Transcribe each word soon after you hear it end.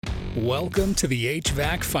Welcome to the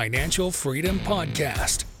HVAC Financial Freedom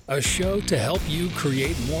Podcast, a show to help you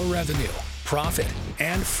create more revenue, profit,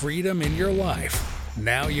 and freedom in your life.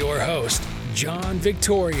 Now your host, John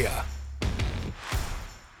Victoria.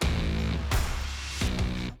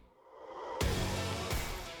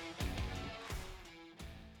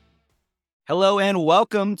 Hello and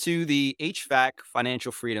welcome to the HVAC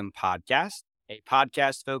Financial Freedom Podcast, a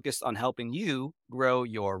podcast focused on helping you grow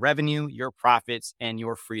your revenue, your profits, and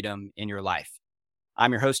your freedom in your life.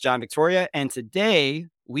 I'm your host, John Victoria, and today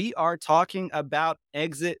we are talking about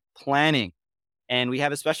exit planning. And we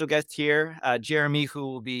have a special guest here, Jeremy, who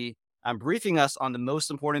will be briefing us on the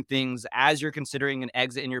most important things as you're considering an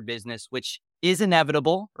exit in your business, which is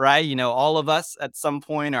inevitable, right? You know, all of us at some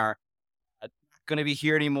point are going to be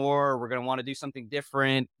here anymore. We're going to want to do something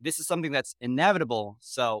different. This is something that's inevitable.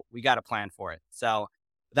 So we got to plan for it. So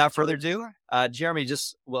without further ado, Jeremy,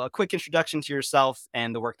 just a quick introduction to yourself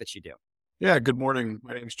and the work that you do. Yeah. Good morning.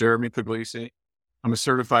 My name is Jeremy Pugliese. I'm a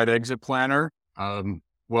certified exit planner,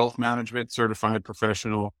 wealth management certified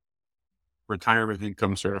professional, retirement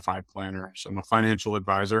income certified planner. So I'm a financial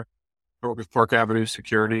advisor. I work with Park Avenue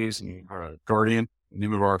Securities and Guardian. The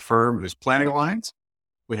name of our firm is Planning Alliance.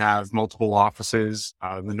 We have multiple offices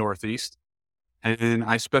in the Northeast, and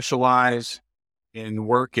I specialize in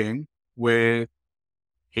working with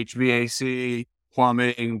HVAC,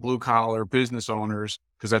 plumbing, blue collar business owners,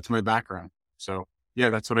 because that's my background. So yeah,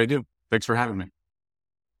 that's what I do. Thanks for having me.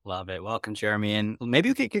 Love it. Welcome, Jeremy. And maybe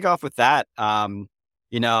we could kick off with that. How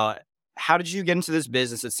did you get into this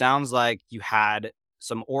business? It sounds like you had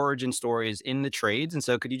some origin stories in the trades. And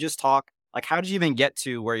so could you just talk, how did you even get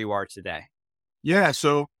to where you are today? Yeah.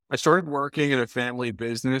 So I started working in a family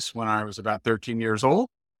business when I was about 13 years old.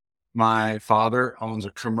 My father owns a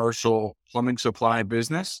commercial plumbing supply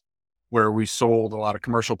business where we sold a lot of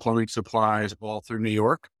commercial plumbing supplies all through New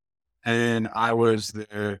York. And I was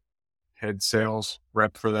the head sales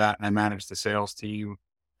rep for that. And I managed the sales team.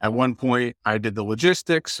 At one point I did the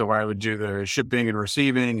logistics. So I would do the shipping and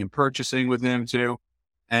receiving and purchasing with them too.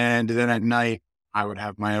 And then at night I would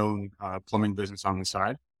have my own plumbing business on the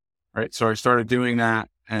side. Right. So I started doing that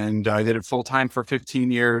and I did it full time for 15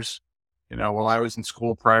 years. While I was in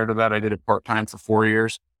school prior to that, I did it part time for 4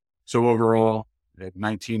 years. So overall, I had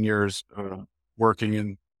 19 years working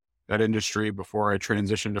in that industry before I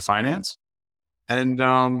transitioned to finance. And,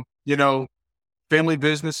 family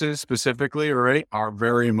businesses specifically, right, are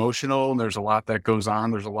very emotional. And there's a lot that goes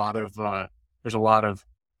on. There's a lot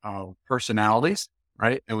of personalities.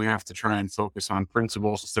 Right. And we have to try and focus on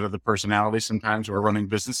principles instead of the personalities. Sometimes we're running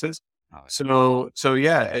businesses. So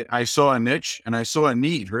yeah, I saw a niche and I saw a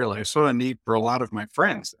need, really. I saw a need for a lot of my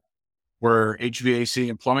friends were HVAC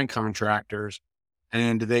and plumbing contractors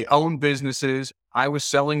and they own businesses. I was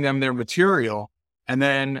selling them their material and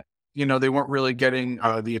then, they weren't really getting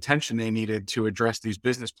the attention they needed to address these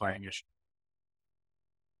business planning issues.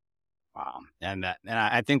 Wow. And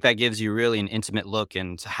I think that gives you really an intimate look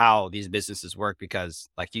into how these businesses work because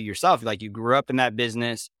like you yourself, you grew up in that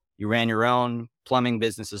business, you ran your own plumbing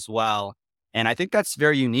business as well. And I think that's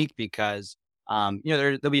very unique because,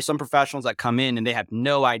 there'll be some professionals that come in and they have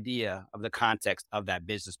no idea of the context of that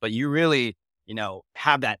business, but you really,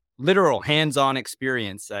 have that literal hands-on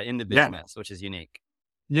experience in the business, which is unique.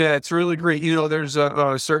 Yeah, it's really great. There's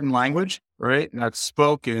a certain language, right? That's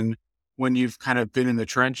spoken when you've kind of been in the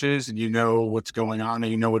trenches and you know what's going on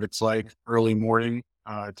and you know what it's like early morning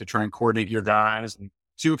to try and coordinate your guys and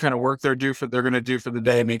see what kind of work they're going to do for the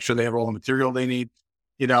day, make sure they have all the material they need,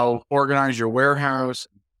 organize your warehouse,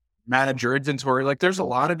 manage your inventory. There's a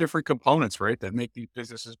lot of different components, right, that make these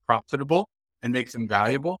businesses profitable and make them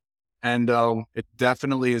valuable. And it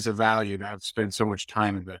definitely is a value to have spent so much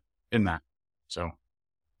time in that. So,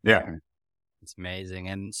 yeah. It's amazing.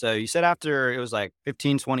 And so you said after it was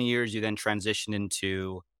 15, 20 years, you then transitioned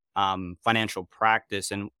into financial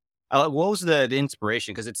practice. And what was the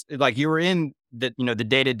inspiration? Because it's like you were in the, the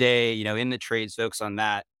day-to-day, in the trades, focus on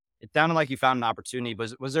that. It sounded like you found an opportunity.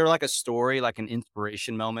 Was there a story, an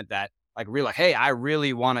inspiration moment that really hey, I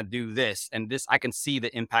really want to do this. And this, I can see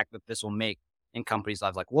the impact that this will make in companies'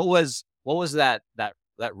 lives. What was that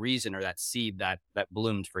reason or that seed that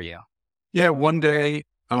bloomed for you? Yeah. One day,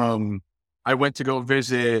 I went to go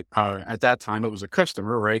visit, at that time, it was a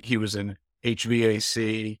customer, right? He was an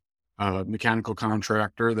HVAC mechanical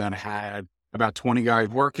contractor that had about 20 guys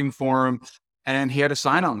working for him. And he had a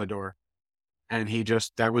sign on the door. And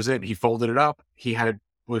that was it. He folded it up.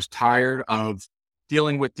 Was tired of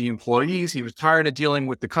dealing with the employees. He was tired of dealing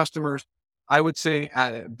with the customers. I would say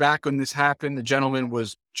back when this happened, the gentleman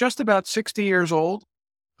was just about 60 years old,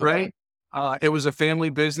 right? It was a family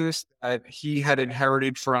business that he had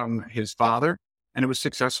inherited from his father, and it was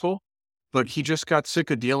successful, but he just got sick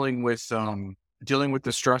of dealing with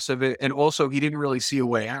the stress of it. And also he didn't really see a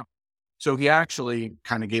way out. So he actually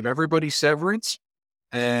kind of gave everybody severance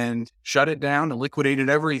and shut it down and liquidated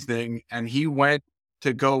everything. And he went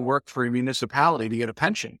to go work for a municipality to get a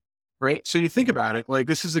pension. Right. So you think about it, like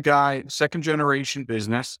this is a guy, second generation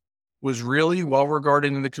business, was really well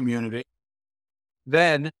regarded in the community.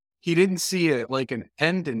 Then he didn't see it like an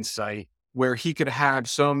end in sight where he could have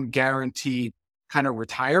some guaranteed kind of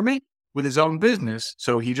retirement with his own business.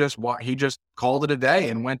 So he just called it a day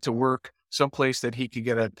and went to work someplace that he could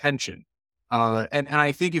get a pension. And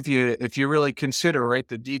I think if you really consider, right,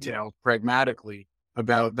 the details pragmatically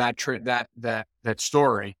about that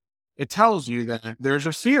story, it tells you that there's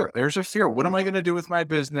a fear. There's a fear. What am I going to do with my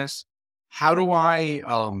business? How do I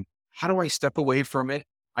step away from it?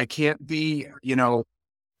 I can't be,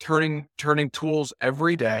 turning tools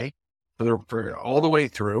every day for all the way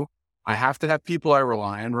through. I have to have people I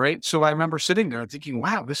rely on, right? So I remember sitting there and thinking,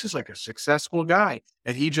 wow, this is like a successful guy.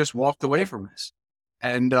 And he just walked away from this.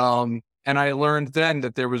 And I learned then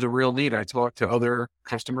that there was a real need. I talked to other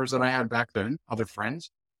customers that I had back then, other friends,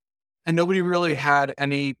 and nobody really had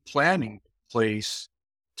any planning in place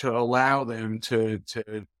to allow them to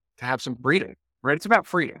have some freedom, right? It's about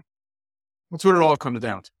freedom. That's what it all comes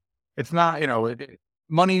down to. It's not,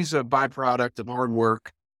 money's a byproduct of hard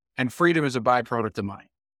work and freedom is a byproduct of money,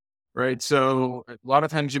 right? So a lot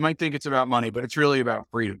of times you might think it's about money, but it's really about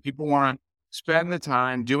freedom. People want to spend the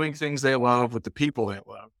time doing things they love with the people they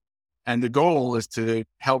love. And the goal is to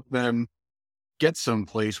help them get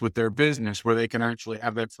someplace with their business where they can actually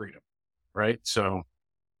have that freedom, right? So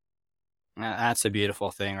That's a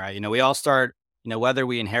beautiful thing, right? We all start, whether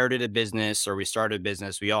we inherited a business or we started a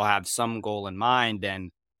business, we all have some goal in mind.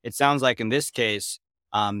 And it sounds like in this case,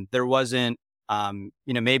 there wasn't,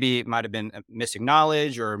 maybe it might have been missing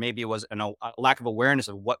knowledge, or maybe it was a lack of awareness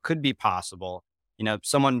of what could be possible.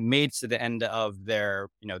 Someone made it to the end of their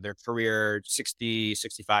career, 60,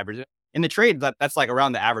 65 years in the trade. That's like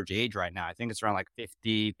around the average age right now. I think it's around like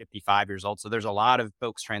 50, 55 years old. So there's a lot of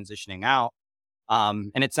folks transitioning out.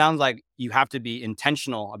 And it sounds like you have to be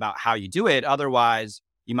intentional about how you do it. Otherwise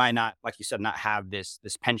you might not, like you said, not have this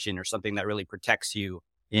pension or something that really protects you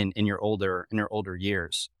in your older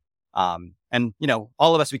years. And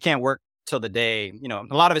all of us, we can't work till the day,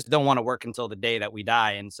 a lot of us don't want to work until the day that we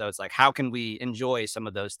die. And so it's like, how can we enjoy some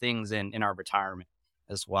of those things in our retirement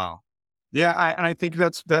as well? yeah, and I think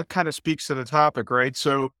that kind of speaks to the topic, right?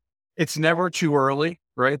 So it's never too early,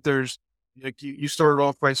 right? There's like you started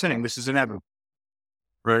off by saying this is inevitable,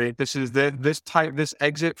 right? This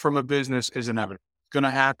exit from a business is inevitable. It's going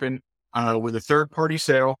to happen with a third party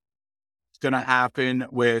sale. It's going to happen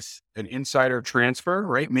with an insider transfer,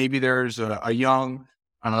 right? Maybe there's a young,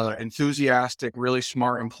 enthusiastic, really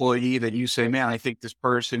smart employee that you say, man, I think this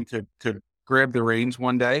person could grab the reins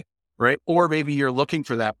one day, right? Or maybe you're looking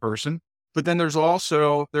for that person. But then there's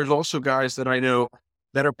also guys that I know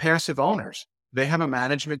that are passive owners. They have a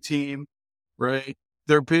management team, right?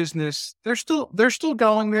 Their business, they're still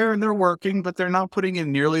going there and they're working, but they're not putting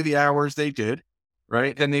in nearly the hours they did,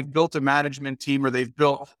 right? And they've built a management team, or they've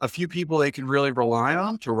built a few people they can really rely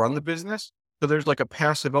on to run the business. So there's like a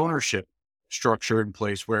passive ownership structure in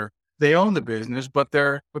place where they own the business, but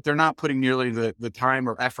they're not putting nearly the time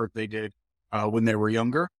or effort they did when they were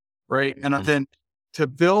younger, right? And then to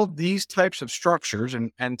build these types of structures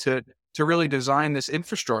and to really design this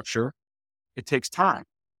infrastructure, it takes time.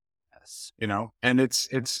 Yes. And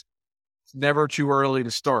it's never too early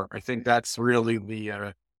to start. I think that's really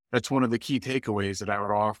that's one of the key takeaways that I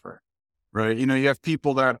would offer, right? You have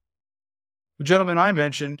people the gentleman I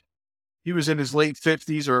mentioned, he was in his late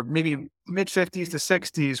 50s or maybe mid 50s to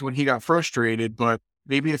 60s when he got frustrated, but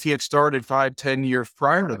maybe if he had started 5-10 years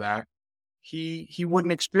prior to that, he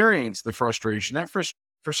wouldn't experience the frustration.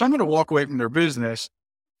 For someone to walk away from their business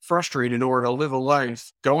frustrated, or to live a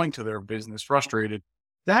life going to their business frustrated,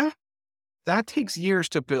 that takes years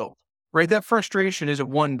to build, right? That frustration isn't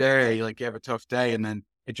one day, like you have a tough day and then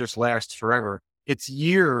it just lasts forever. It's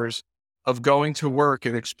years of going to work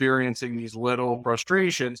and experiencing these little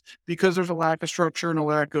frustrations because there's a lack of structure and a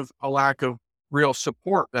lack of real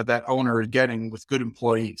support that owner is getting with good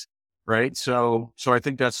employees, right? So I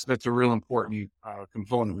think that's a real important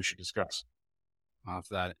component we should discuss. Off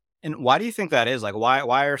that. And why do you think that is? Like,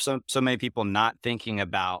 why are so many people not thinking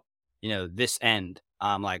about, this end?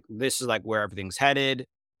 Like this is like where everything's headed.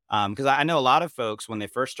 Because I know a lot of folks when they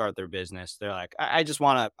first start their business, they're like, I just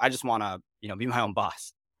wanna, be my own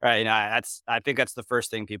boss. Right. I think that's the first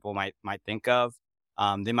thing people might think of.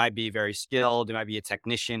 They might be very skilled. They might be a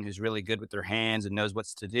technician who's really good with their hands and knows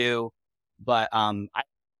what's to do. But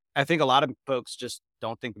I think a lot of folks just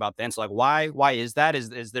don't think about the end. So like, why is that?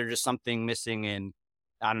 Is there just something missing in,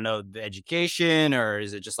 I don't know, the education, or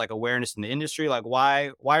is it just like awareness in the industry? Like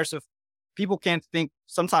why are so people can't think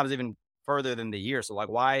sometimes even further than the year. So like,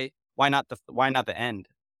 why not the end?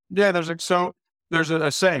 Yeah, there's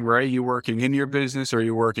a saying, right? You working in your business or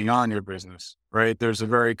you working on your business, right? There's a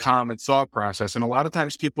very common thought process. And a lot of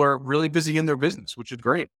times people are really busy in their business, which is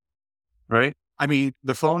great, right? I mean,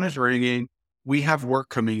 the phone is ringing. We have work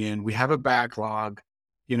coming in. We have a backlog.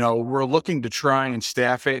 We're looking to try and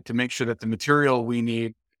staff it to make sure that the material we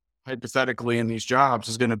need hypothetically in these jobs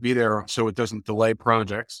is going to be there so it doesn't delay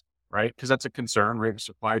projects, right? Because that's a concern, right?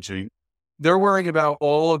 Supply chain. They're worrying about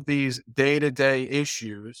all of these day-to-day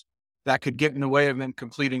issues that could get in the way of them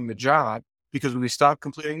completing the job, because when they stop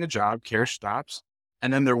completing the job, care stops,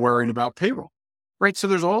 and then they're worrying about payroll, right? So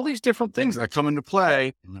there's all these different things that come into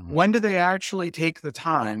play. When do they actually take the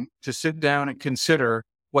time to sit down and consider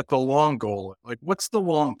what the long goal is? Like, what's the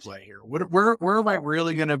long play here? Where am I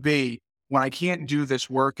really going to be when I can't do this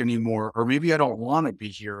work anymore? Or maybe I don't want to be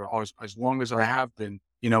here as long as I have been,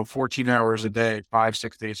 14 hours a day,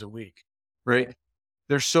 5-6 days a week, right?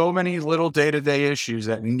 There's so many little day-to-day issues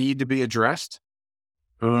that need to be addressed.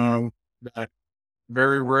 That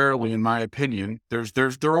very rarely, in my opinion, there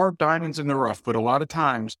are diamonds in the rough, but a lot of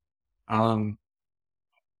times, the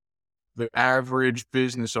average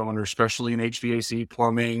business owner, especially in HVAC,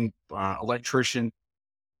 plumbing, electrician,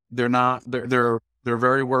 they're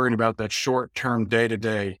very worried about that short-term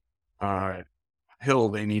day-to-day, hill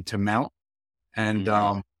they need to mount.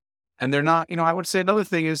 And they're not, I would say another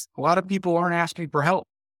thing is a lot of people aren't asking for help.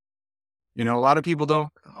 A lot of people don't.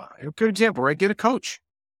 A good example, right? Get a coach.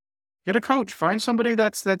 Find somebody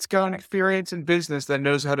that's got experience in business that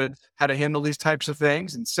knows how to handle these types of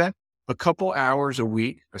things, and set a couple hours a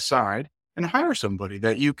week aside and hire somebody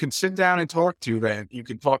that you can sit down and talk to, that you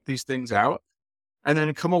can talk these things out, and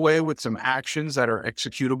then come away with some actions that are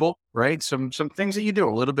executable, right? Some things that you do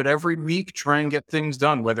a little bit every week, try and get things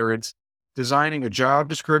done, whether it's designing a job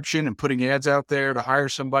description and putting ads out there to hire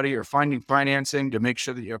somebody, or finding financing to make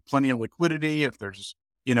sure that you have plenty of liquidity if there's,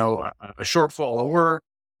 a shortfall of work.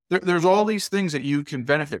 There's all these things that you can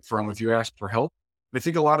benefit from if you ask for help. I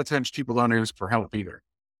think a lot of times people don't ask for help either.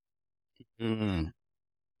 Mm-hmm.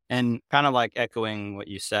 And kind of like echoing what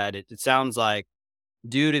you said, it sounds like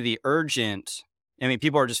due to the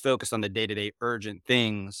people are just focused on the day-to-day urgent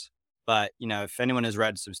things. But, if anyone has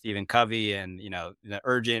read some Stephen Covey and, the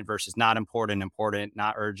urgent versus not important, important,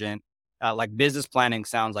 not urgent, like business planning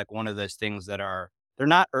sounds like one of those things that they're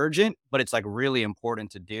not urgent, but it's like really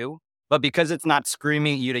important to do. But because it's not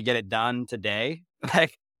screaming at you to get it done today,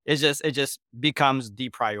 like it just becomes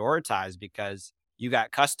deprioritized, because you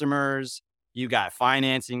got customers, you got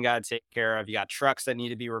financing you got to take care of, you got trucks that need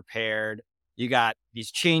to be repaired. You got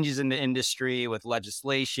these changes in the industry with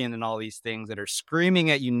legislation and all these things that are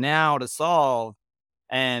screaming at you now to solve.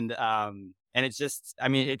 And it's just,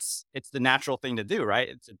 it's the natural thing to do, right?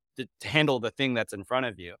 It's to handle the thing that's in front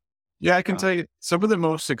of you. Yeah, I can tell you some of the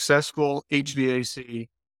most successful HVAC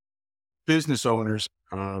business owners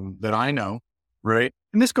that I know, right?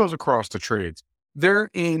 And this goes across the trades. They're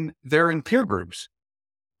in peer groups,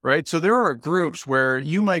 right? So there are groups where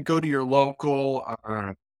you might go to your local,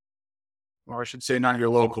 or I should say not your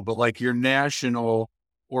local, but like your national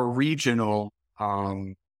or regional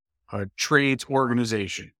trades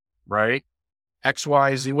organization, right?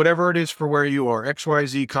 XYZ, whatever it is for where you are,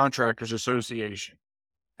 XYZ Contractors Association.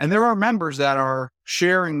 And there are members that are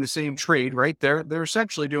sharing the same trade, right? They're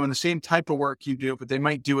essentially doing the same type of work you do, but they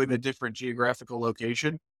might do it in a different geographical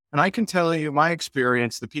location. And I can tell you my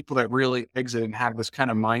experience, the people that really exit and have this kind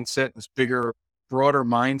of mindset, this bigger, broader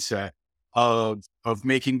mindset of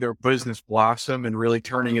making their business blossom and really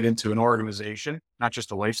turning it into an organization, not just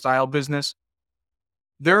a lifestyle business.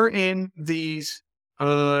 They're in these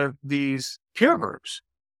peer groups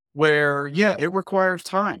where, it requires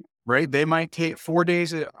time, right? They might take 4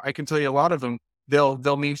 days. I can tell you a lot of them,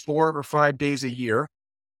 they'll meet 4 or 5 days a year,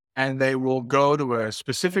 and they will go to a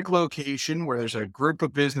specific location where there's a group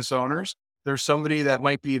of business owners. There's somebody that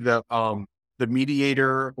might be the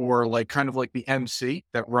mediator, or like kind of like the MC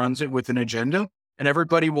that runs it with an agenda, and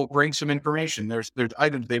everybody will bring some information. There's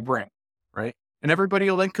items they bring, right? And everybody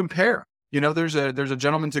will then compare. There's a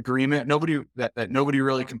gentleman's agreement. Nobody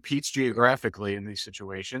really competes geographically in these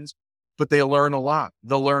situations, but they learn a lot.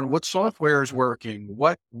 They'll learn what software is working,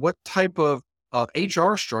 what type of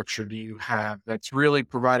HR structure do you have that's really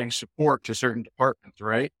providing support to certain departments,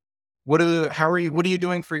 right? What are you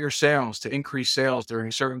doing for your sales to increase sales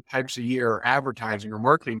during certain types of year or advertising or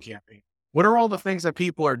marketing campaign? What are all the things that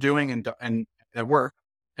people are doing and that work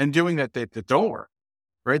and doing that don't work,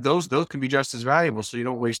 right? Those can be just as valuable. So you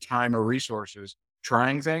don't waste time or resources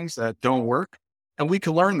trying things that don't work. And we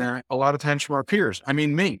can learn that a lot of times from our peers. I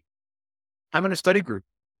mean, I'm in a study group.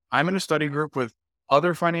 I'm in a study group with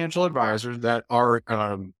other financial advisors that are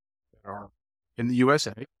in the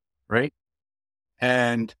USA, right?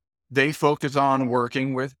 And they focus on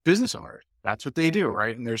working with business owners. That's what they do,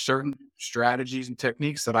 right? And there's certain strategies and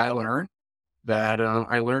techniques that I learned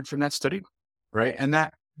from that study, right? And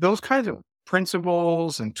that those kinds of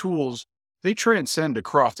principles and tools, they transcend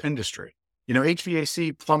across industry.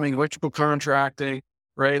 HVAC, plumbing, electrical contracting,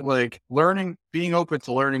 right? Like being open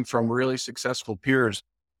to learning from really successful peers.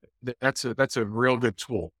 That's a real good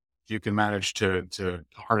tool if you can manage to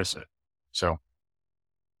harness it. So.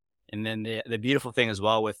 And then the beautiful thing as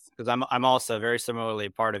well because I'm also very similarly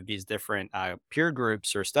part of these different peer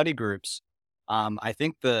groups or study groups. I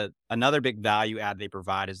think another big value add they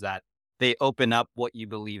provide is that they open up what you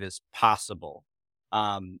believe is possible.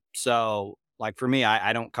 So like for me,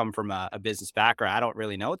 I don't come from a business background. I don't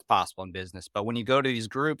really know what's possible in business, but when you go to these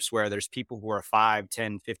groups where there's people who are 5,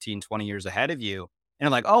 10, 15, 20 years ahead of you, and they're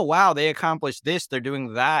like, oh, wow, they accomplished this. They're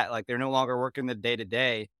doing that. Like they're no longer working the day to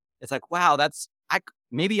day. It's like, wow,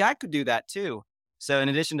 maybe I could do that too. So in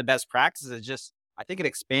addition to best practices, I think it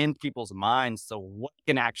expands people's minds. So what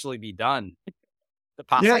can actually be done, the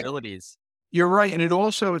Yeah, possibilities. you're right. And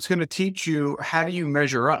it's going to teach you how do you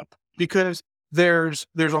measure up, because there's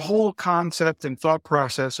a whole concept and thought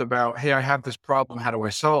process about, hey, I have this problem. How do I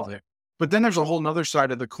solve it? But then there's a whole nother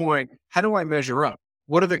side of the coin. How do I measure up?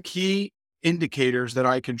 What are the key indicators that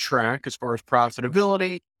I can track as far as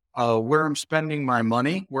profitability, where I'm spending my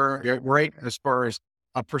money, right? As far as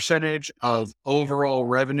a percentage of overall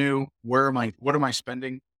revenue, what am I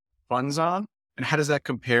spending funds on? And how does that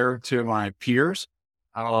compare to my peers?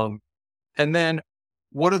 And then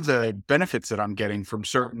what are the benefits that I'm getting from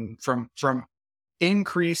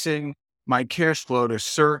increasing my cash flow to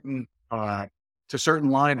certain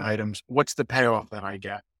line items? What's the payoff that I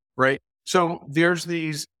get? Right. So there's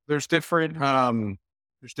different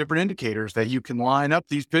indicators that you can line up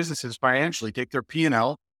these businesses financially, take their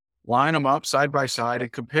P&L, line them up side by side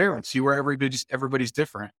and compare and see where everybody's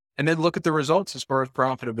different. And then look at the results as far as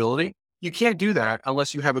profitability. You can't do that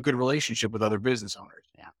unless you have a good relationship with other business owners.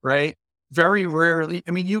 Yeah. Right. Very rarely.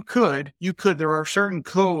 I mean, you could, there are certain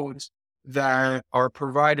codes that are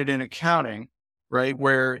provided in accounting, right?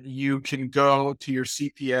 Where you can go to your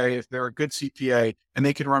CPA if they're a good CPA and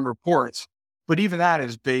they can run reports. But even that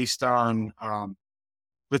is based on,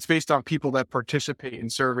 it's based on people that participate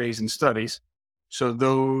in surveys and studies. So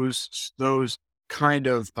those kind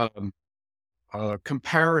of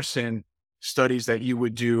comparison studies that you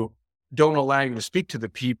would do don't allow you to speak to the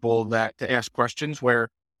people to ask questions, where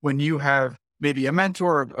when you have maybe a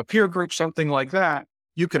mentor, a peer group, something like that,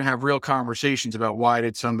 you can have real conversations about why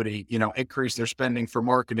did somebody, increase their spending for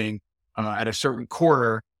marketing at a certain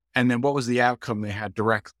quarter. And then what was the outcome they had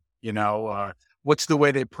directly, what's the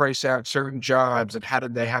way they price out certain jobs and how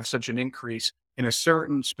did they have such an increase in a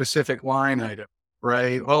certain specific line item,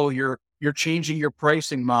 right? Oh, you're changing your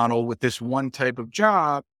pricing model with this one type of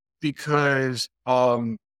job because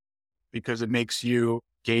it makes you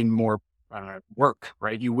gain more work,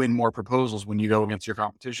 right? You win more proposals when you go against your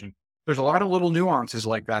competition. There's a lot of little nuances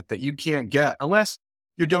like that you can't get unless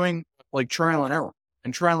you're doing like trial and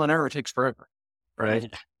error takes forever,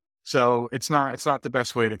 right? So it's not the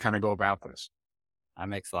best way to kind of go about this. That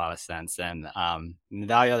makes a lot of sense. And the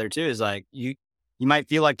value other too is like you might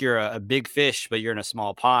feel like you're a big fish, but you're in a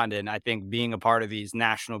small pond. And I think being a part of these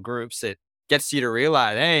national groups, it gets you to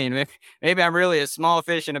realize, hey, maybe I'm really a small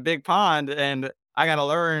fish in a big pond, and I got to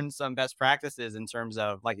learn some best practices in terms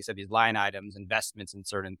of, like you said, these line items, investments in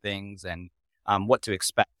certain things, and what to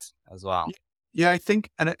expect as well. Yeah, I think,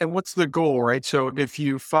 and what's the goal, right? So if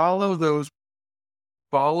you follow these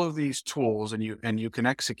tools and you can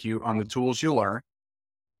execute on the tools you learn,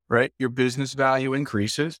 right? Your business value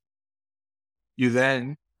increases. You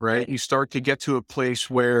then, right, you start to get to a place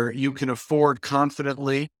where you can afford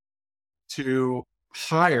confidently to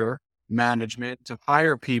hire management, to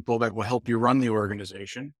hire people that will help you run the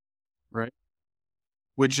organization, right?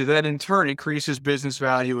 Which then in turn increases business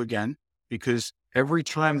value again, because every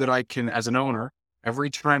time that I can, as an owner, every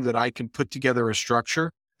time that I can put together a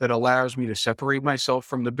structure that allows me to separate myself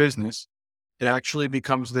from the business, it actually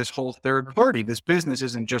becomes this whole third party. This business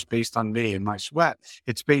isn't just based on me and my sweat.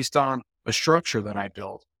 It's based on a structure that I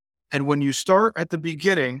build. And when you start at the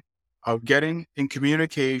beginning of getting in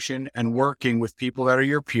communication and working with people that are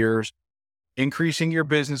your peers, increasing your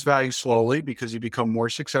business value slowly because you become more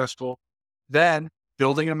successful, then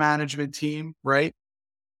building a management team, right?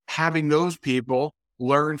 Having those people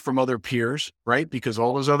learn from other peers, right? Because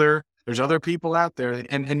there's other people out there,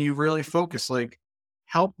 and you really focus, like,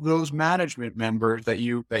 help those management members that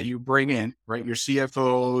you bring in, right? Your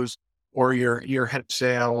CFOs or your head of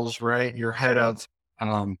sales, right? Your head of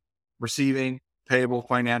receiving, payable,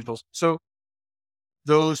 financials. So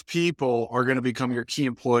those people are going to become your key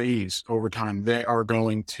employees over time. They are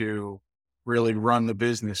going to really run the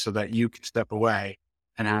business so that you can step away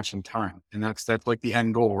and have some time. And that's like the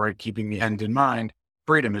end goal, right? Keeping the end in mind.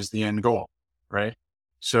 Freedom is the end goal, right?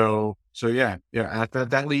 So yeah.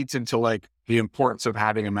 That leads into like the importance of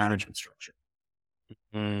having a management structure.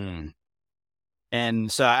 Mm.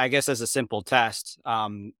 And so I guess as a simple test,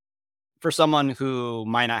 for someone who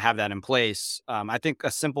might not have that in place, I think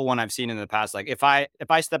a simple one I've seen in the past, like if I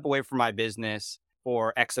step away from my business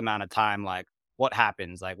for X amount of time, like what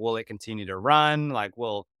happens? Like, will it continue to run? Like,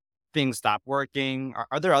 will things stop working?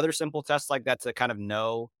 Are there other simple tests like that to kind of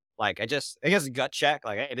know? Like, I guess gut check.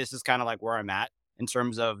 Like, hey, this is kind of like where I'm at in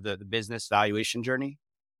terms of the business valuation journey.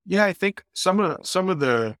 Yeah, I think some of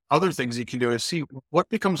the other things you can do is see what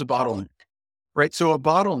becomes a bottleneck, right? So a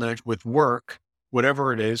bottleneck with work,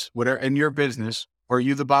 whatever it is, whatever in your business, are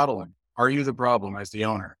you the bottleneck? Are you the problem as the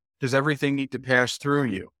owner? Does everything need to pass through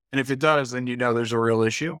you? And if it does, then you know there's a real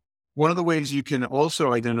issue. One of the ways you can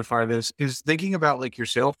also identify this is thinking about like your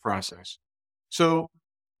sales process. So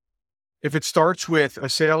if it starts with a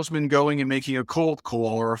salesman going and making a cold call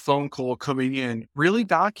or a phone call coming in, really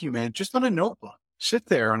document just on a notebook. Sit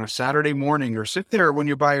there on a Saturday morning or sit there when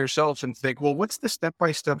you're by yourself and think, well, what's the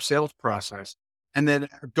step-by-step sales process? And then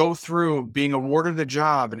go through being awarded the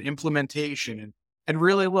job and implementation and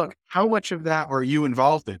really look, how much of that are you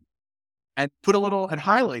involved in? And put a little and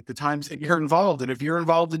highlight the times that you're involved. And if you're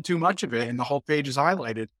involved in too much of it and the whole page is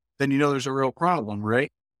highlighted, then you know there's a real problem,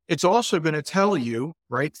 right? It's also going to tell you,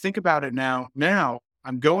 right? Think about it now. Now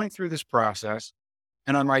I'm going through this process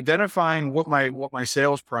and I'm identifying what my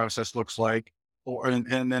sales process looks like,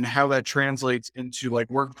 and then how that translates into like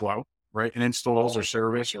workflow, right? And installs or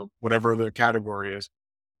service or whatever the category is.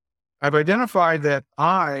 I've identified that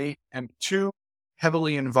I am too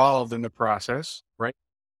heavily involved in the process, right?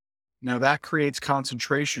 Now that creates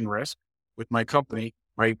concentration risk with my company,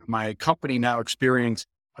 right? My company now experiences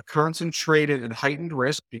a concentrated and heightened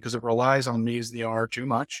risk because it relies on me as the owner too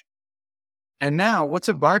much. And now what's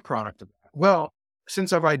a byproduct of that? Well,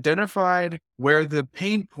 since I've identified where the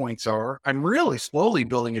pain points are, I'm really slowly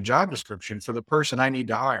building a job description for the person I need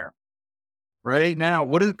to hire. Right now,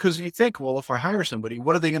 because you think, well, if I hire somebody,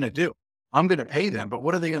 what are they going to do? I'm going to pay them, but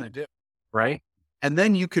what are they going to do? Right. And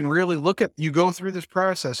then you can really you go through this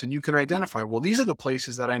process and you can identify, well, these are the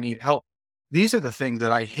places that I need help. These are the things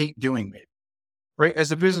that I hate doing, maybe. Right.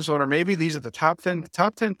 As a business owner, maybe these are the top 10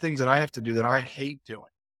 things that I have to do that I hate doing.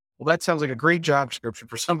 Well, that sounds like a great job description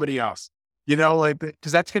for somebody else, like,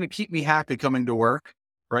 because that's going to keep me happy coming to work.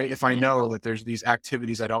 Right. If I know that there's these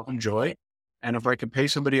activities I don't enjoy, and if I can pay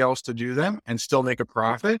somebody else to do them and still make a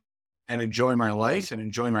profit and enjoy my life and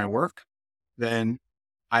enjoy my work, then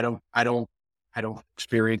I don't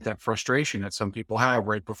experience that frustration that some people have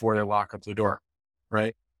right before they lock up the door.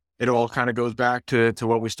 Right. It all kind of goes back to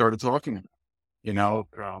what we started talking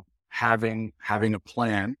about, having a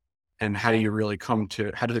plan and how does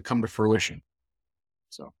it come to fruition?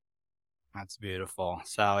 So. That's beautiful.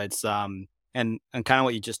 So it's, and kind of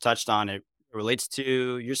what you just touched on, it relates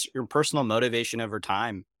to your personal motivation over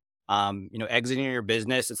time. Exiting your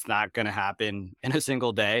business, it's not going to happen in a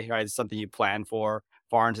single day, right? It's something you plan for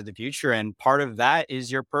far into the future. And part of that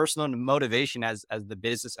is your personal motivation as the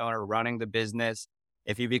business owner running the business.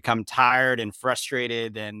 If you become tired and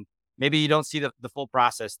frustrated, then maybe you don't see the full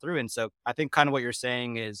process through. And so I think kind of what you're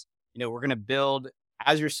saying is, we're going to build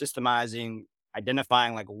as you're systemizing,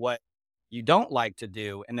 identifying like what you don't like to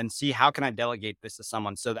do, and then see how can I delegate this to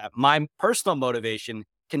someone so that my personal motivation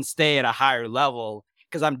can stay at a higher level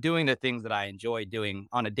because I'm doing the things that I enjoy doing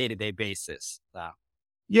on a day-to-day basis. So.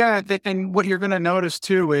 Yeah. And what you're going to notice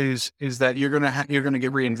too is that you're going to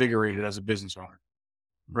get reinvigorated as a business owner.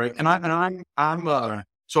 Right. And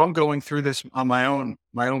I'm going through this on my own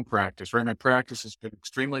practice, right? My practice has been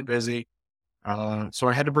extremely busy. So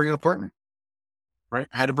I had to bring in a partner, right?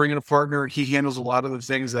 I had to bring in a partner. He handles a lot of the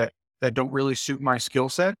things that don't really suit my skill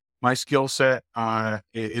set. My skill set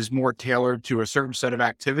is more tailored to a certain set of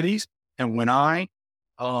activities. And when I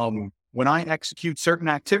execute certain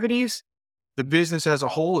activities, the business as a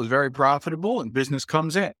whole is very profitable and business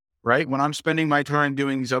comes in, right? When I'm spending my time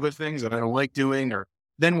doing these other things that I don't like doing,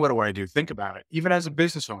 then what do I do? Think about it. Even as a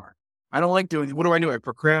business owner, I don't like doing, what do? I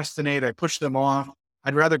procrastinate. I push them off.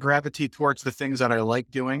 I'd rather gravitate towards the things that I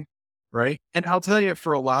like doing. Right. And I'll tell you,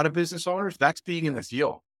 for a lot of business owners, that's being in the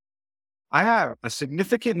field. I have a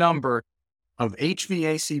significant number of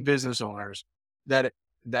HVAC business owners that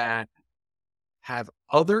have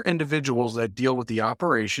other individuals that deal with the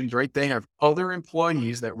operations, right? They have other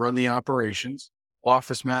employees that run the operations,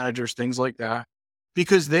 office managers, things like that,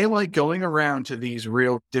 because they like going around to these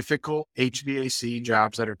real difficult HVAC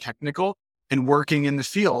jobs that are technical and working in the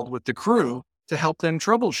field with the crew to help them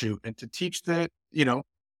troubleshoot and to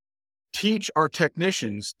teach our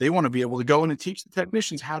technicians. They want to be able to go in and teach the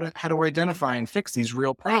technicians how to identify and fix these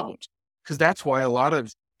real problems. Because that's why a lot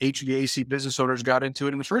of HVAC business owners got into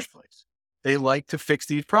it in the first place. They like to fix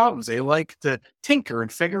these problems. They like to tinker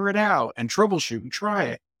and figure it out and troubleshoot and try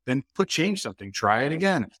it, then change something, try it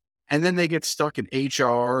again. And then they get stuck in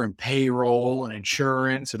HR and payroll and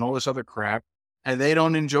insurance and all this other crap. And they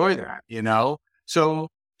don't enjoy that, So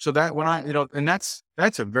that when and that's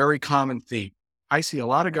a very common theme. I see a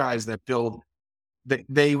lot of guys that build,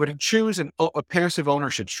 they would choose a passive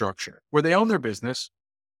ownership structure where they own their business,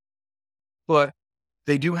 but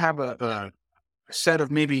they do have a set of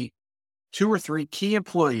maybe 2 or 3 key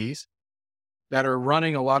employees that are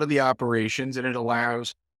running a lot of the operations, and it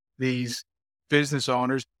allows these business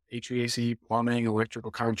owners, HVAC, plumbing,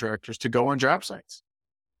 electrical contractors, to go on job sites,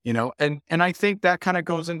 and I think that kind of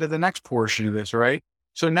goes into the next portion of this, right?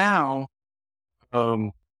 So now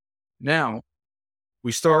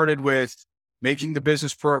we started with making the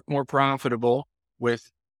business more profitable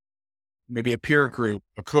with maybe a peer group,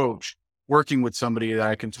 a coach, working with somebody that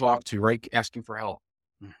I can talk to, right? Asking for help.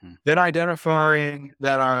 Mm-hmm. Then identifying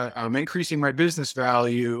that I'm increasing my business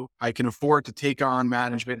value. I can afford to take on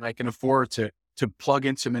management. And I can afford to plug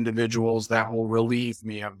in some individuals that will relieve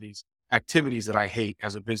me of these activities that I hate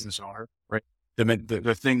as a business owner, right?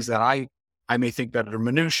 The things that I may think that are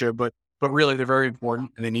minutia, but really they're very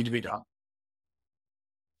important and they need to be done.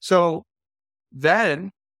 So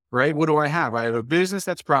then, right, what do I have? I have a business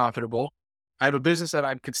that's profitable. I have a business that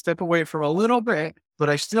I could step away from a little bit, but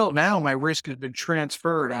now my risk has been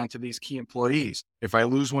transferred onto these key employees. If I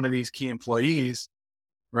lose one of these key employees,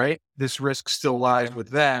 right, this risk still lies with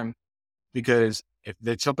them, because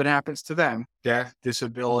if something happens to them, death,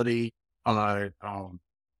 disability,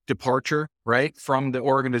 departure, right, from the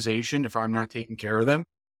organization, if I'm not taking care of them,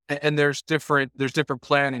 and there's different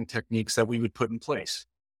planning techniques that we would put in place.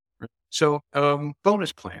 So,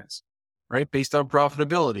 bonus plans, right? Based on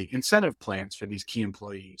profitability, incentive plans for these key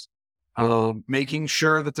employees, making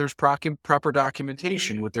sure that there's proper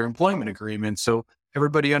documentation with their employment agreement. So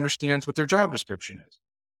everybody understands what their job description is.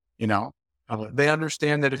 They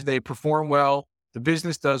understand that if they perform well, the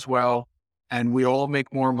business does well, and we all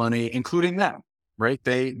make more money, including them, right?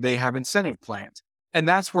 They have incentive plans, and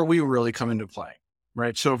that's where we really come into play,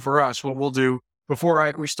 right? So for us, what we'll do,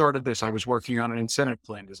 before we started this, I was working on an incentive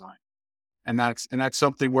plan design. And that's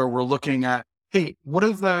something where we're looking at, hey, what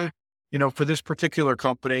is the, for this particular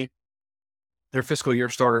company, their fiscal year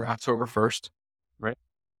started October 1st, right?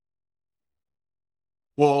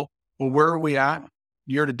 Well, where are we at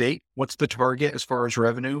year to date? What's the target as far as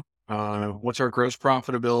revenue? What's our gross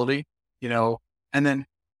profitability? And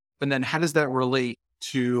then how does that relate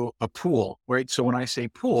to a pool, right? So when I say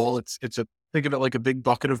pool, think of it like a big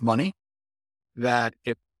bucket of money that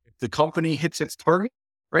if the company hits its target,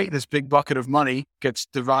 right, this big bucket of money gets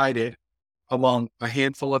divided among a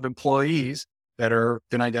handful of employees that have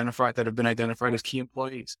been identified as key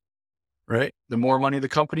employees, right? The more money the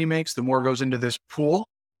company makes, the more goes into this pool,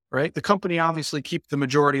 right? The company obviously keeps the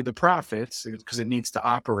majority of the profits because it needs to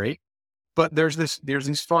operate, but there's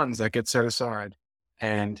these funds that get set aside,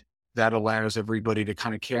 and that allows everybody to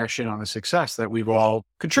kind of cash in on the success that we've all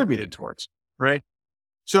contributed towards, right?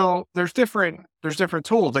 So there's different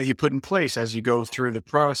tools that you put in place as you go through the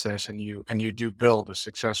process, and you do build a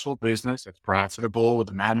successful business that's profitable with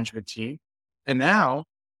a management team. And now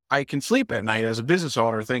I can sleep at night as a business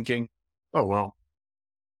owner thinking, oh, well,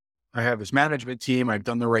 I have this management team. I've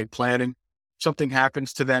done the right planning. Something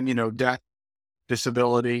happens to them, death,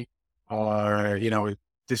 disability, or,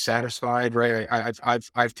 dissatisfied, right?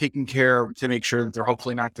 I've taken care to make sure that they're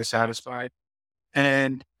hopefully not dissatisfied.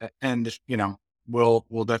 And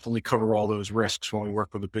we'll definitely cover all those risks when we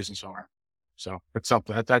work with a business owner. So it's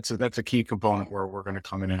something that's a key component where we're going to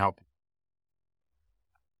come in and help.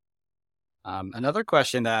 Another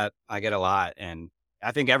question that I get a lot, and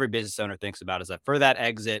I think every business owner thinks about, is that for that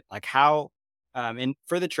exit, like how, and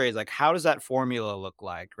for the trades, like how does that formula look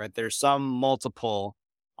like, right? There's some multiple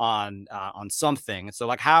on something. So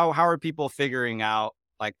like how are people figuring out,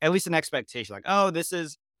 like at least an expectation, like, oh,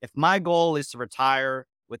 if my goal is to retire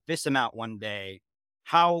with this amount one day,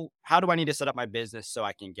 how do I need to set up my business so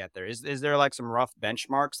I can get there? Is there like some rough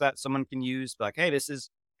benchmarks that someone can use? Like, hey, this is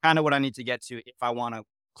kind of what I need to get to if I want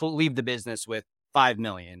to leave the business with 5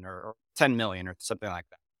 million or 10 million or something like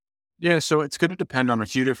that. Yeah. So it's going to depend on a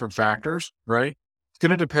few different factors, right? It's going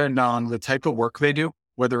to depend on the type of work they do,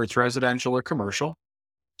 whether it's residential or commercial.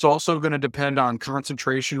 It's also going to depend on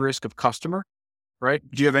concentration risk of customer, right?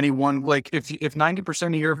 Do you have anyone, like if 90%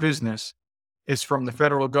 of your business is from the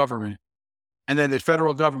federal government, and then the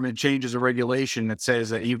federal government changes a regulation that says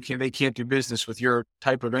that they can't do business with your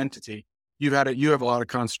type of entity, you have a lot of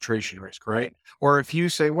concentration risk, right? Or if you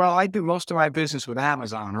say, well, I do most of my business with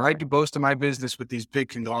Amazon, or I do most of my business with these big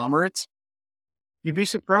conglomerates, you'd be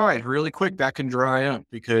surprised really quick that can dry up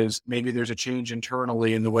because maybe there's a change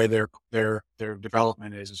internally in the way their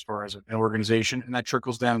development is as far as an organization, and that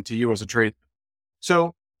trickles down to you as a trade.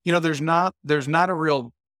 So, there's not a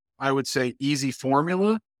real, I would say, easy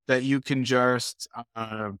formula that you can just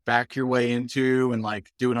back your way into and like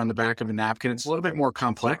do it on the back of a napkin. It's a little bit more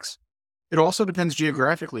complex. It also depends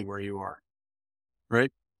geographically where you are,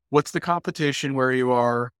 right? What's the competition where you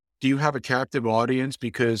are? Do you have a captive audience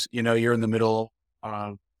because, you're in the middle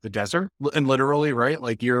of the desert and literally, right?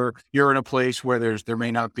 Like you're in a place where there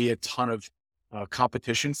may not be a ton of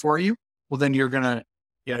competition for you. Well, then you're going to,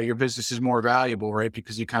 your business is more valuable, right?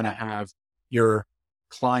 Because you kind of have your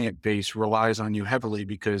client base relies on you heavily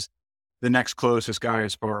because the next closest guy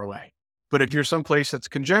is far away. But if you're someplace that's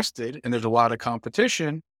congested and there's a lot of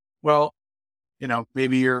competition, well,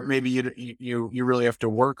 maybe you really have to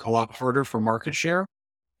work a lot harder for market share,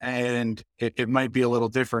 and it might be a little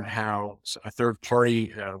different how a third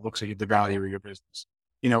party looks at the value of your business.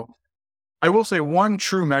 I will say one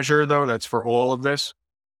true measure though, that's for all of this,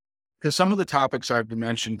 because some of the topics I've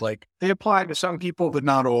mentioned, like they apply to some people, but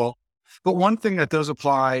not all. But one thing that does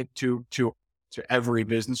apply to every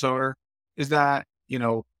business owner is that,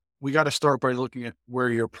 we got to start by looking at where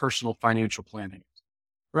your personal financial planning is,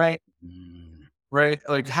 right? Right?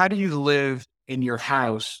 Like, how do you live in your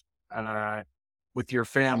house with your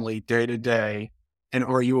family day to day? And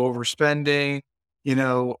are you overspending?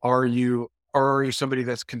 Are you somebody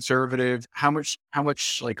that's conservative? How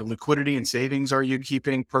much like liquidity and savings are you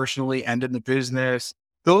keeping personally and in the business?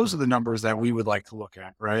 Those are the numbers that we would like to look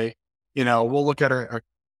at, right? We'll look at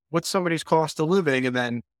what's somebody's cost of living, and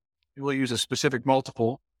then we'll use a specific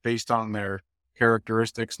multiple based on their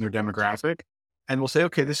characteristics and their demographic. And we'll say,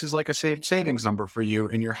 okay, this is like a savings number for you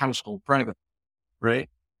in your household private, right?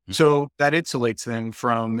 Mm-hmm. So that insulates them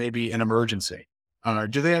from maybe an emergency.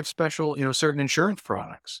 Do they have special, certain insurance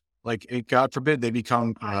products? Like, God forbid they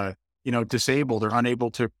become, disabled or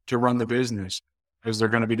unable to run the business. Is there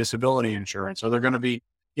going to be disability insurance? Are there going to be,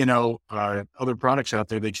 other products out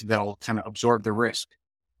there that'll kind of absorb the risk,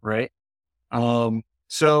 right?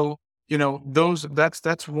 So,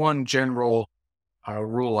 that's one general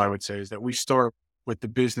rule I would say, is that we start with the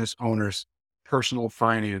business owner's personal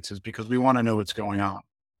finances because we want to know what's going on,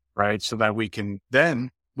 right? So that we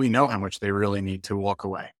know how much they really need to walk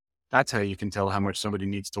away. That's how you can tell how much somebody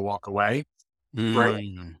needs to walk away, right?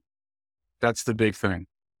 That's the big thing.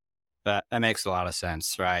 That makes a lot of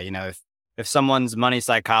sense, right? If someone's money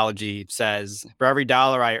psychology says, for every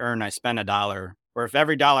dollar I earn, I spend $1, or if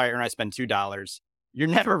every dollar I earn, I spend $2, you're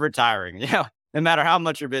never retiring. No matter how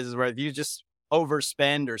much your business is worth, you just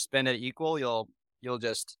overspend or spend it equal, you'll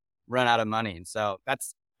just run out of money. And so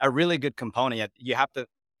that's a really good component. You have to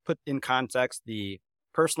put in context the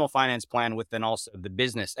personal finance plan within also the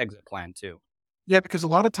business exit plan too. Yeah, because a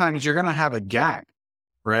lot of times you're going to have a gap,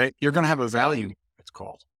 right? You're going to have a value, it's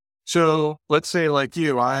called. So let's say like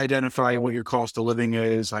you, I identify what your cost of living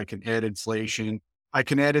is. I can add inflation. I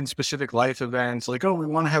can add in specific life events like, oh, we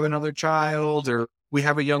want to have another child, or we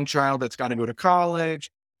have a young child that's got to go to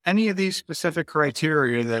college. Any of these specific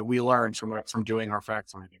criteria that we learned from doing our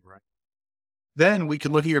fact finding, right? Then we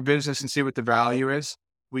can look at your business and see what the value is.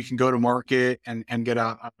 We can go to market and get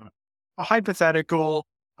a hypothetical,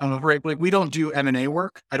 right? Like we don't do M&A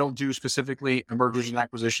work. I don't do specifically mergers and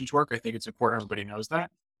acquisitions work. I think it's important everybody knows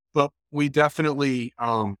that. But we definitely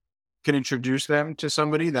can introduce them to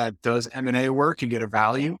somebody that does M&A work and get a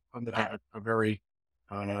value, a very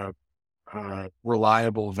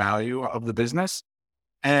reliable value of the business.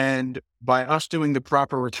 And by us doing the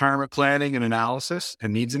proper retirement planning and analysis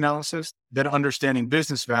and needs analysis, then understanding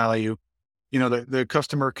business value, the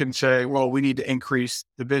customer can say, well, we need to increase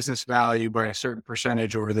the business value by a certain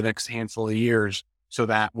percentage over the next handful of years so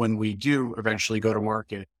that when we do eventually go to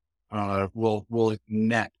market, we'll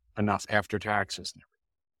net enough after taxes,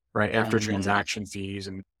 right? After transaction fees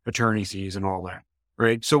and attorney fees and all that,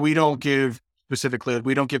 right? So we don't give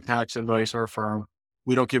tax advice, our firm.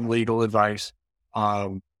 We don't give legal advice.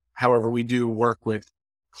 However, we do work with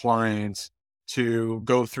clients to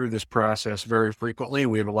go through this process very frequently.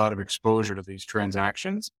 We have a lot of exposure to these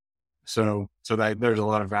transactions. So that there's a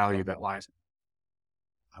lot of value that lies in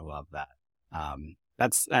it. I love that.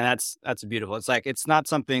 That's beautiful. It's like, it's not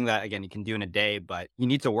something that, again, you can do in a day, but you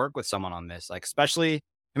need to work with someone on this. Like, especially,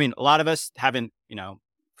 I mean, a lot of us haven't,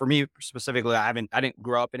 for me specifically, I didn't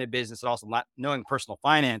grow up in a business, and also not knowing personal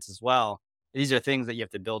finance as well. These are things that you have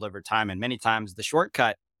to build over time. And many times the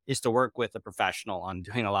shortcut is to work with a professional on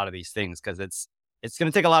doing a lot of these things, because it's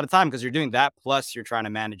going to take a lot of time, because you're doing that. Plus you're trying to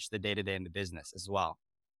manage the day to day in the business as well.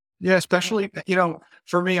 Yeah, especially,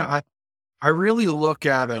 for me, I really look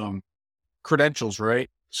at credentials, right?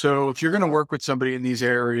 So if you're going to work with somebody in these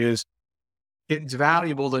areas, it's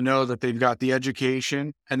valuable to know that they've got the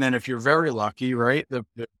education. And then if you're very lucky, right, the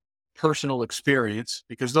personal experience,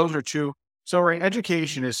 because those are two. So right,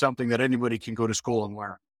 education is something that anybody can go to school and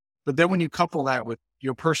learn. But then when you couple that with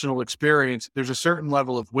your personal experience, there's a certain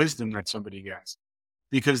level of wisdom that somebody gets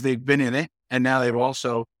because they've been in it. And now they've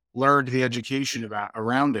also learned the education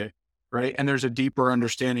around it. Right. And there's a deeper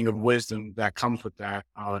understanding of wisdom that comes with that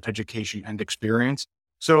education and experience.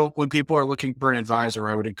 So when people are looking for an advisor,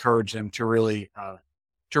 I would encourage them to really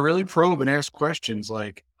probe and ask questions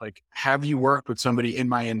like, have you worked with somebody in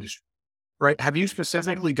my industry? Right? Have you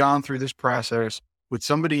specifically gone through this process with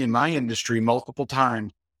somebody in my industry multiple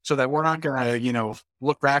times, so that we're not going to,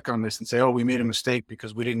 look back on this and say, oh, we made a mistake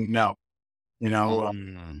because we didn't know,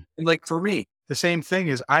 And like for me, the same thing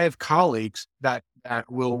is I have colleagues that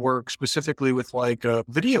will work specifically with like a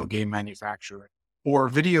video game manufacturer or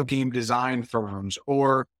video game design firms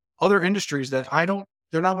or other industries that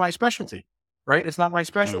they're not my specialty, right? It's not my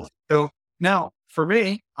specialty. So now for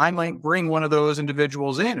me, I might bring one of those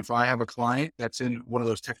individuals in if I have a client that's in one of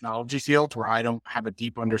those technology fields where I don't have a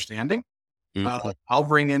deep understanding. I'll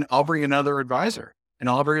bring another advisor, and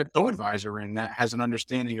I'll bring a co-advisor in that has an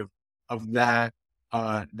understanding of that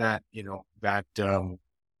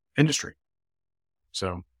industry.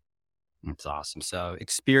 So that's awesome. So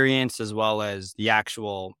experience as well as the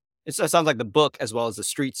actual, it sounds like the book as well as the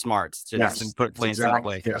street smarts. Yes, put plain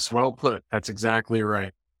simply. Yes, well put. That's exactly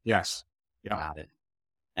right. Yes. Yeah. Got it.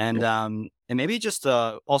 And maybe just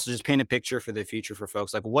also just paint a picture for the future for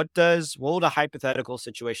folks. Like, what would a hypothetical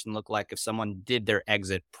situation look like if someone did their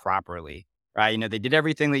exit properly? Right? They did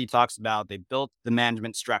everything that you talked about. They built the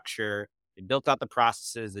management structure. They built out the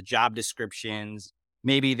processes, the job descriptions.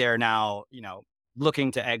 Maybe they're now,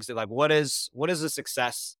 looking to exit. Like, what does a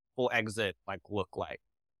successful exit look like?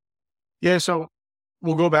 Yeah. So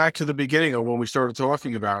we'll go back to the beginning of when we started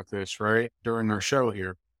talking about this, right? During our show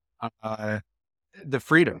here, the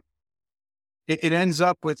freedom. It ends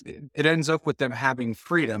up with them having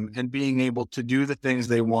freedom and being able to do the things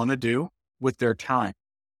they want to do with their time,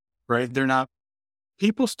 right?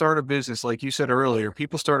 People start a business, like you said earlier,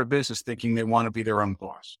 people start a business thinking they want to be their own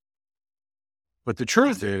boss. But the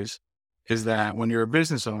truth is that when you're a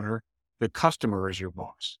business owner, the customer is your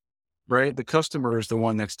boss, right? The customer is the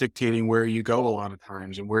one that's dictating where you go a lot of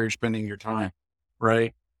times and where you're spending your time,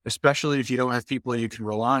 right? Especially if you don't have people you can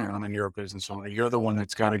rely on and you're a business owner, you're the one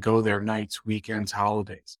that's got to go there nights, weekends,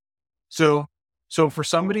 holidays. So for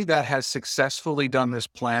somebody that has successfully done this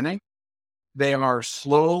planning, they are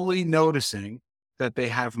slowly noticing that they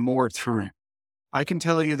have more time. I can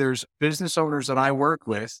tell you there's business owners that I work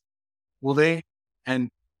with.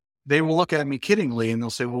 They will look at me kiddingly and they'll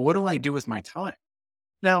say, well, what do I do with my time?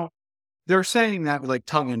 Now, they're saying that like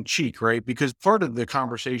tongue in cheek, right? Because part of the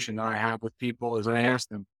conversation that I have with people is I ask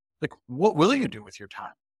them, like, what will you do with your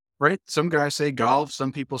time? Right? Some guys say golf.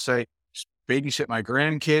 Some people say babysit my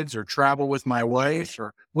grandkids or travel with my wife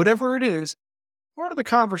or whatever it is. Part of the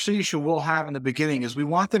conversation we'll have in the beginning is we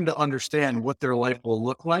want them to understand what their life will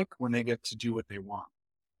look like when they get to do what they want,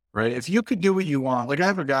 right? If you could do what you want, like I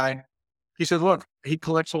have a guy, he said, look, he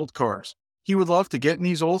collects old cars. He would love to get in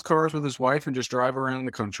these old cars with his wife and just drive around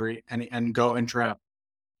the country and go and travel.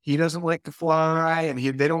 He doesn't like to fly and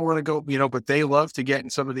they don't want to go, but they love to get in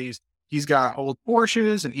some of these. He's got old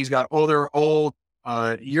Porsches and he's got other old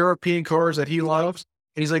European cars that he loves.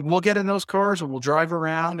 And he's like, we'll get in those cars and we'll drive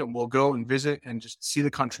around and we'll go and visit and just see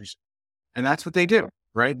the countries. And that's what they do,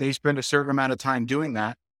 right? They spend a certain amount of time doing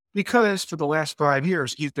that because for the last 5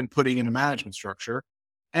 years, he's been putting in a management structure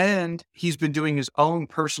and he's been doing his own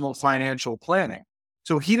personal financial planning.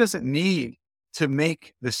 So he doesn't need to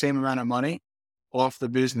make the same amount of money off the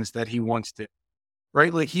business that he wants to,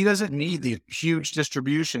 right? Like he doesn't need the huge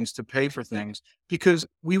distributions to pay for things because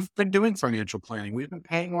we've been doing financial planning. We've been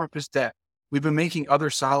paying off his debt. We've been making other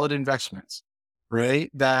solid investments,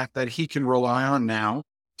 right? That he can rely on now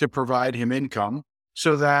to provide him income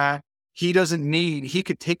so that he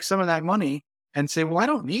could take some of that money and say, well, I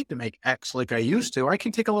don't need to make X like I used to. I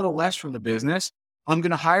can take a little less from the business. I'm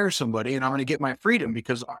going to hire somebody and I'm going to get my freedom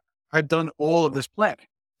because I've done all of this planning.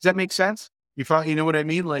 Does that make sense? You know what I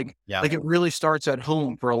mean? Yeah. Like it really starts at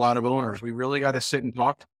home for a lot of owners. We really got to sit and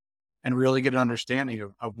talk and really get an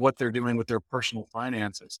understanding of what they're doing with their personal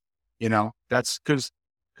finances. That's because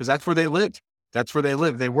that's where they live. That's where they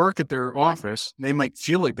live. They work at their office. They might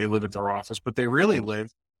feel like they live at their office, but they really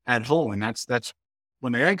live at home. And that's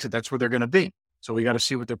when they exit, that's where they're going to be. So we got to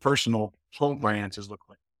see what their personal home finances look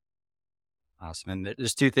like. Awesome. And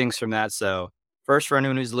there's two things from that. So first, for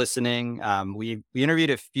anyone who's listening, we interviewed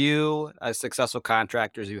a few successful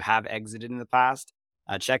contractors who have exited in the past.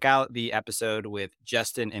 Check out the episode with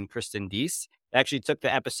Justin and Kristen Deese. They actually took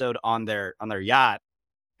the episode on their yacht,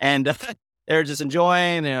 and they're just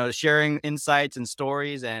enjoying, sharing insights and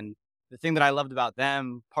stories. And the thing that I loved about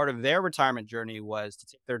them, part of their retirement journey was to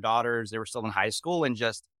take their daughters, they were still in high school, and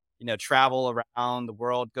just, travel around the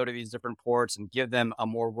world, go to these different ports and give them a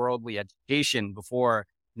more worldly education before,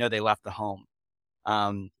 they left the home.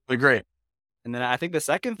 Great. And then I think the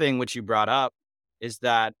second thing which you brought up is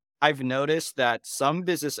that I've noticed that some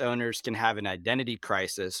business owners can have an identity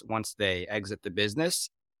crisis once they exit the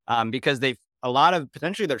business, because a lot of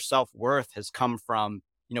potentially their self-worth has come from,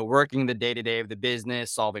 working the day-to-day of the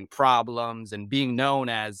business, solving problems and being known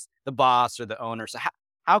as the boss or the owner. So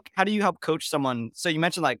how do you help coach someone? So you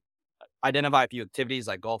mentioned like identify a few activities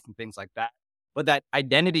like golf and things like that, but that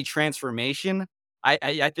identity transformation,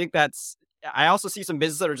 I think I also see some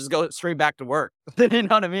businesses that are just go straight back to work. You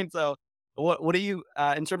know what I mean? So what do you,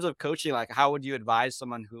 in terms of coaching, like how would you advise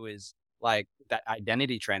someone who is like that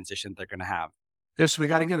identity transition they're going to have? Yes, we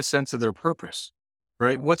got to get a sense of their purpose,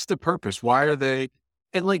 right? What's the purpose? Why are they?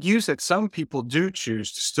 And like you said, some people do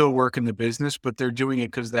choose to still work in the business, but they're doing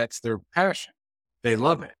it because that's their passion. They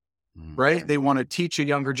love it, right? They want to teach a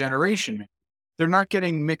younger generation. They're not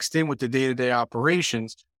getting mixed in with the day-to-day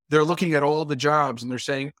operations. They're looking at all the jobs and they're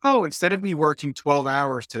saying, oh, instead of me working 12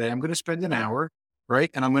 hours today, I'm going to spend an hour,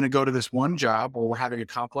 right? And I'm going to go to this one job where we're having a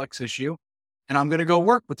complex issue and I'm going to go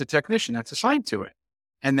work with the technician that's assigned to it.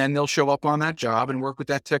 And then they'll show up on that job and work with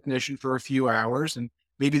that technician for a few hours and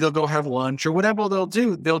maybe they'll go have lunch or whatever they'll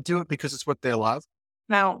do it because it's what they love.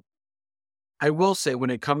 Now, I will say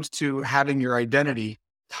when it comes to having your identity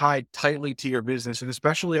tied tightly to your business, and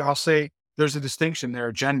especially I'll say there's a distinction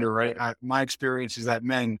there, gender, right? My experience is that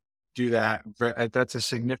men do that. That's a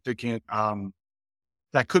significant,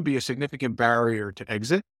 that could be a significant barrier to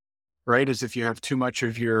exit, right? As if you have too much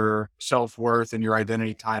of your self-worth and your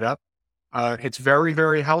identity tied up. It's very,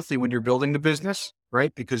 very healthy when you're building the business,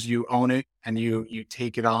 right? Because you own it and you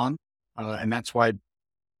take it on. And that's why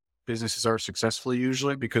businesses are successful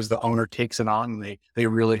usually because the owner takes it on and they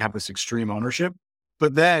really have this extreme ownership.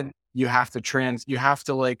 But then you have to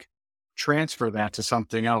transfer that to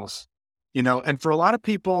something else, and for a lot of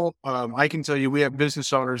people, I can tell you, we have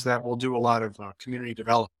business owners that will do a lot of community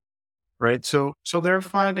development, right? So they're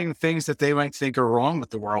finding things that they might think are wrong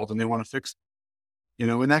with the world and they want to fix it.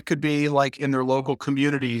 And that could be like in their local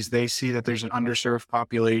communities, they see that there's an underserved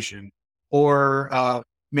population or,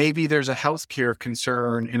 maybe there's a healthcare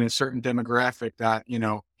concern in a certain demographic that,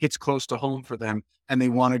 hits close to home for them and they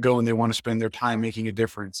want to go and they want to spend their time making a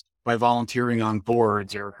difference by volunteering on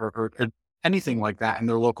boards or anything like that in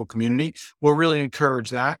their local community. We'll really encourage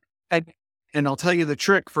that. And I'll tell you the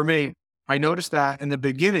trick for me, I noticed that in the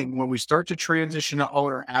beginning, when we start to transition an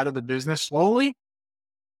owner out of the business slowly,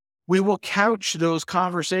 we will couch those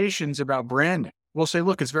conversations about branding. We'll say,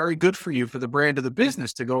 look, it's very good for you for the brand of the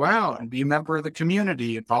business to go out and be a member of the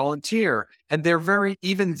community and volunteer. And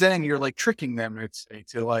even then you're like tricking them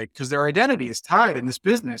because their identity is tied in this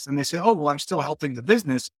business. And they say, oh, well, I'm still helping the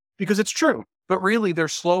business because it's true. But really they're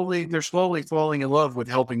slowly falling in love with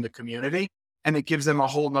helping the community. And it gives them a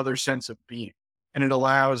whole nother sense of being. And it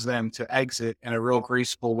allows them to exit in a real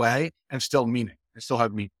graceful way and still mean it and still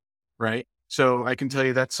have meaning. Right. So I can tell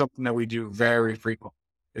you that's something that we do very frequently.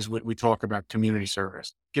 Is what we talk about community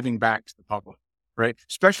service, giving back to the public, right?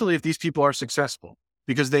 Especially if these people are successful,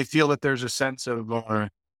 because they feel that there's a sense of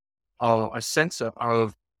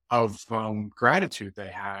gratitude they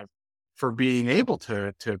have for being able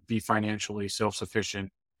to be financially self-sufficient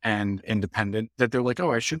and independent. That they're like,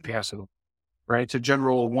 oh, I should pass it on, right? It's a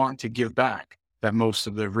general want to give back that most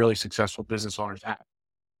of the really successful business owners have.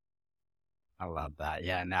 I love that.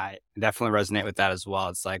 Yeah. And I definitely resonate with that as well.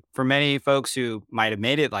 It's like for many folks who might have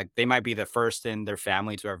made it, like they might be the first in their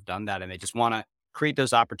family to have done that. And they just want to create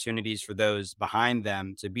those opportunities for those behind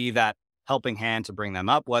them to be that helping hand to bring them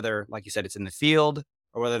up, whether, like you said, it's in the field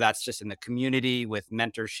or whether that's just in the community with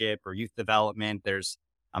mentorship or youth development. There's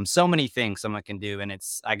so many things someone can do. And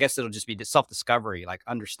I guess it'll just be self-discovery, like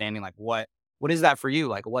understanding like what is that for you?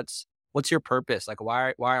 Like what's your purpose? Like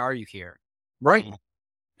why are you here? Right.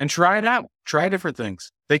 And try it out. Try different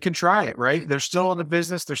things. They can try it, right? They're still in the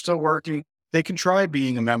business. They're still working. They can try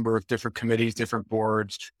being a member of different committees, different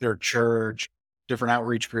boards, their church, different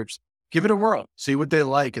outreach groups. Give it a whirl. See what they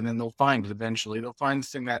like. And then they'll find it eventually. They'll find the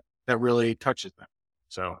thing that really touches them.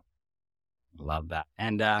 So love that.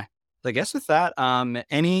 And so I guess with that,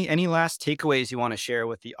 any last takeaways you want to share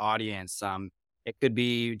with the audience? It could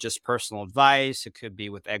be just personal advice. It could be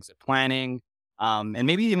with exit planning. And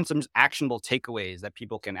maybe even some actionable takeaways that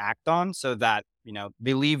people can act on so that,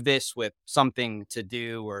 they leave this with something to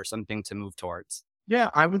do or something to move towards. Yeah,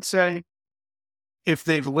 I would say if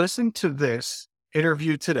they've listened to this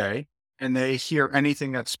interview today and they hear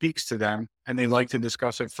anything that speaks to them and they'd like to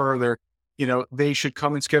discuss it further, they should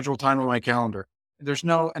come and schedule time on my calendar. There's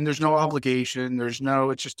no obligation.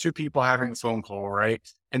 It's just two people having a phone call, right?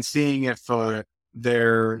 And seeing if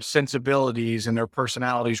their sensibilities and their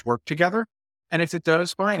personalities work together. And if it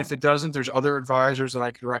does, fine. If it doesn't, there's other advisors that I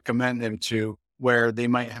could recommend them to where they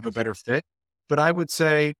might have a better fit. But I would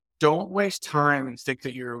say, don't waste time and think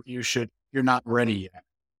that you're not ready yet.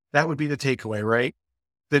 That would be the takeaway, right?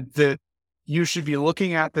 That you should be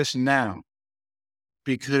looking at this now,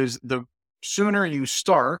 because the sooner you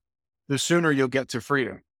start, the sooner you'll get to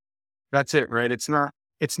freedom. That's it, right? It's not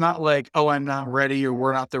like, oh, I'm not ready, or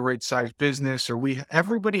we're not the right size business, or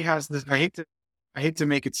everybody has this. I hate to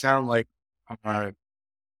make it sound like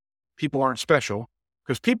people aren't special,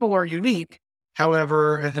 because people are unique.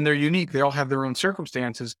 However, and they're unique. They all have their own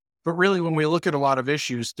circumstances. But really, when we look at a lot of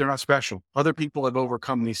issues, they're not special. Other people have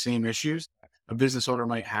overcome these same issues a business owner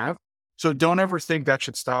might have. So don't ever think that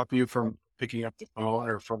should stop you from picking up the phone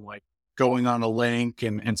or from like going on a link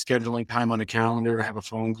and scheduling time on a calendar to have a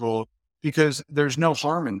phone call, because there's no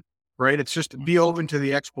harm in it, right? It's just be open to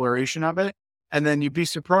the exploration of it. And then you'd be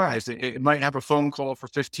surprised. It might have a phone call for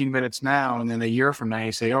 15 minutes now. And then a year from now,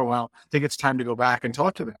 you say, oh, well, I think it's time to go back and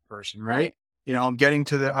talk to that person, right? I'm getting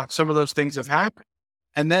to some of those things have happened.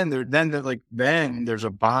 And then there's a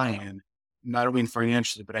buy-in, not only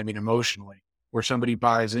financially, but I mean emotionally, where somebody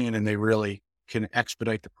buys in and they really can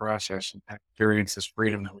expedite the process and experience this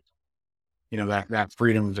freedom that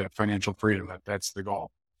freedom, that financial freedom, that's the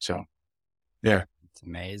goal. So, yeah. It's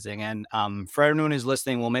amazing. And for everyone who's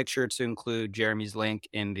listening, we'll make sure to include Jeremy's link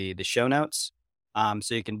in the show notes.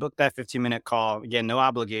 So you can book that 15-minute call. Again, no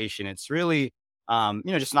obligation. It's really,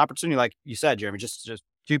 just an opportunity, like you said, Jeremy, just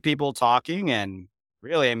two people talking, and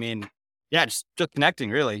really, I mean, yeah, just connecting,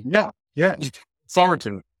 really. Yeah. Forward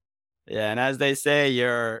to it. Yeah. And as they say,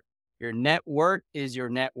 your network is your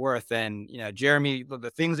net worth. And, Jeremy,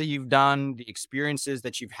 the things that you've done, the experiences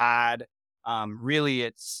that you've had,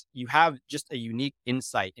 really you have just a unique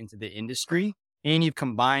insight into the industry, and you've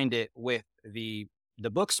combined it with the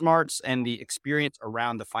book smarts and the experience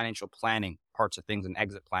around the financial planning parts of things and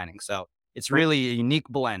exit planning. So it's really a unique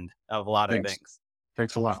blend of a lot of things.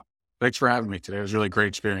 Thanks a lot. Thanks for having me today. It was a really great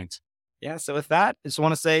experience. Yeah. So with that, I just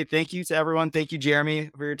want to say thank you to everyone. Thank you, Jeremy,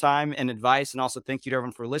 for your time and advice. And also thank you to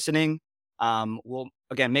everyone for listening. We'll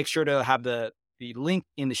again, make sure to have the link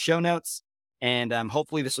in the show notes, and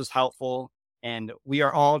hopefully this was helpful. And we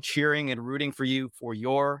are all cheering and rooting for you for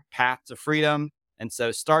your path to freedom. And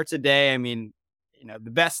so start today. I mean,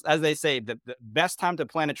 the best, as they say, the best time to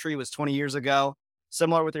plant a tree was 20 years ago.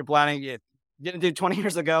 Similar with your planning. You didn't do 20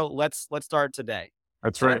 years ago. Let's start today.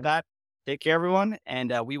 That's right. With that, take care, everyone.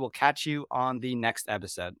 And we will catch you on the next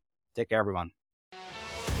episode. Take care, everyone.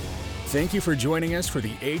 Thank you for joining us for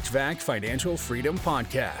the HVAC Financial Freedom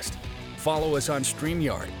Podcast. Follow us on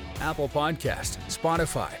StreamYard, Apple Podcast,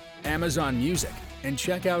 Spotify, Amazon Music, and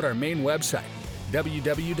check out our main website,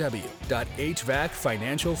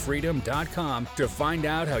 www.hvacfinancialfreedom.com, to find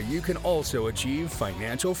out how you can also achieve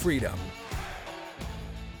financial freedom.